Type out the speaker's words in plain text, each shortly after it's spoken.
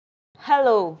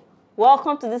Hello,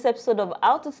 welcome to this episode of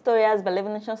How to Tutorials by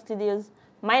Levonotion Studios.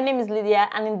 My name is Lydia,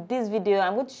 and in this video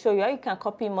I'm going to show you how you can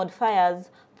copy modifiers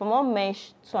from one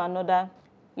mesh to another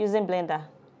using Blender.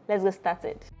 Let's get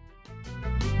started.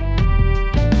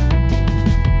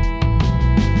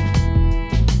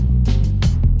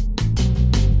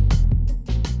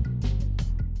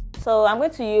 So I'm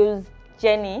going to use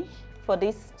Jenny for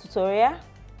this tutorial.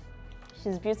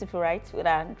 She's beautiful, right, with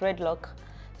her dreadlock.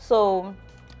 So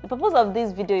the purpose of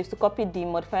this video is to copy the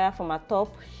modifier from her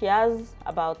top. She has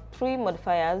about 3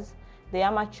 modifiers: the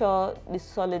armature, the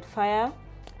solidifier,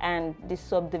 and the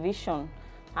subdivision.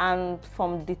 And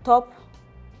from the top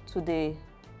to the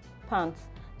pants.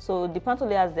 So the pant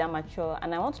only has the armature,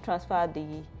 and I want to transfer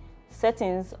the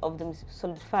settings of the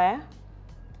solidifier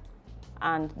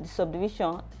and the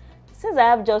subdivision. Since I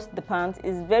have just the pant,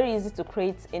 it's very easy to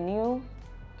create a new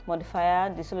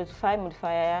modifier, the solidify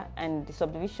modifier and the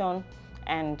subdivision,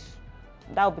 and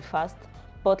that will be fast.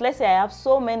 But let's say I have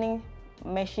so many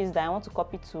meshes that I want to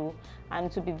copy to, and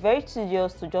it will be very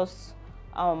tedious to just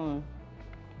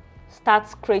start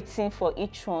creating for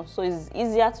each one. So it's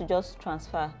easier to just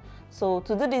transfer. So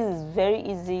to do this is very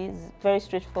easy, it's very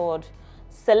straightforward.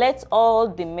 Select all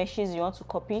the meshes you want to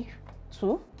copy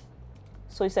to.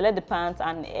 So you select the pants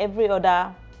and every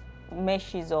other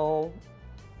meshes or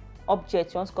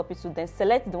object you want to copy to, then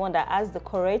select the one that has the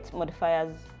correct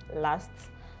modifiers last.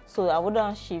 So I will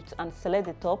down shift and select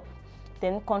the top,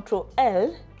 then Ctrl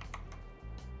L,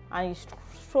 and you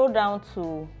scroll down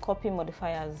to copy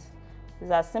modifiers.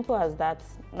 It's as simple as that.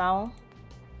 Now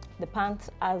the pant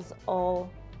has all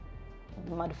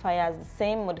the modifiers, the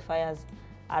same modifiers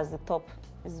as the top.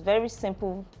 It's very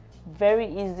simple, very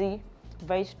easy,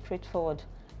 very straightforward.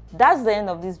 That's the end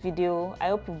of this video. I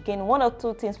hope you've gained 1 or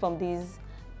 2 things from this.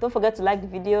 Don't forget to like the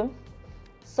video,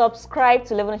 subscribe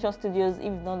to Levonotion Studios if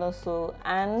you've not done so,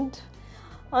 and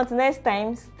until next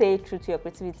time, stay true to your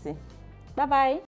creativity. Bye bye.